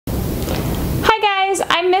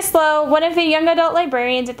Miss Lowe, one of the young adult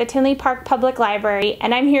librarians at the Tinley Park Public Library,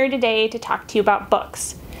 and I'm here today to talk to you about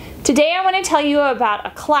books. Today I want to tell you about a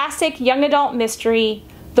classic young adult mystery,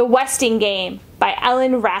 The Westing Game by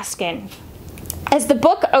Ellen Raskin. As the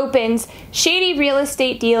book opens, shady real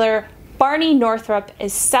estate dealer Barney Northrup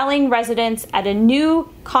is selling residence at a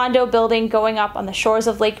new condo building going up on the shores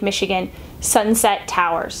of Lake Michigan, Sunset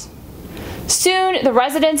Towers. Soon, the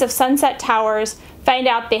residents of Sunset Towers find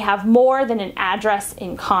out they have more than an address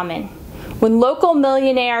in common. When local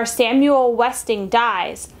millionaire Samuel Westing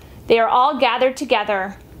dies, they are all gathered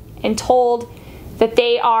together and told that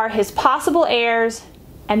they are his possible heirs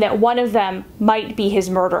and that one of them might be his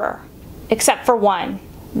murderer. Except for one.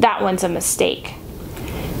 That one's a mistake.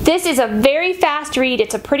 This is a very fast read.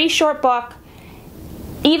 It's a pretty short book.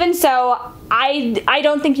 Even so, I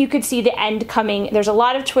don't think you could see the end coming. There's a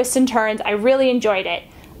lot of twists and turns. I really enjoyed it.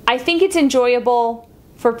 I think it's enjoyable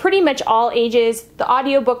for pretty much all ages. The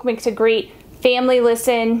audiobook makes a great family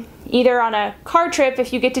listen, either on a car trip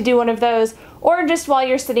if you get to do one of those, or just while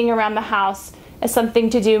you're sitting around the house as something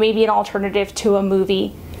to do, maybe an alternative to a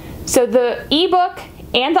movie. So the ebook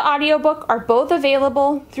and the audiobook are both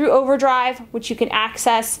available through Overdrive, which you can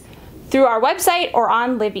access through our website or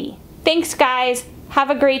on Libby. Thanks guys, have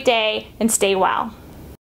a great day and stay well.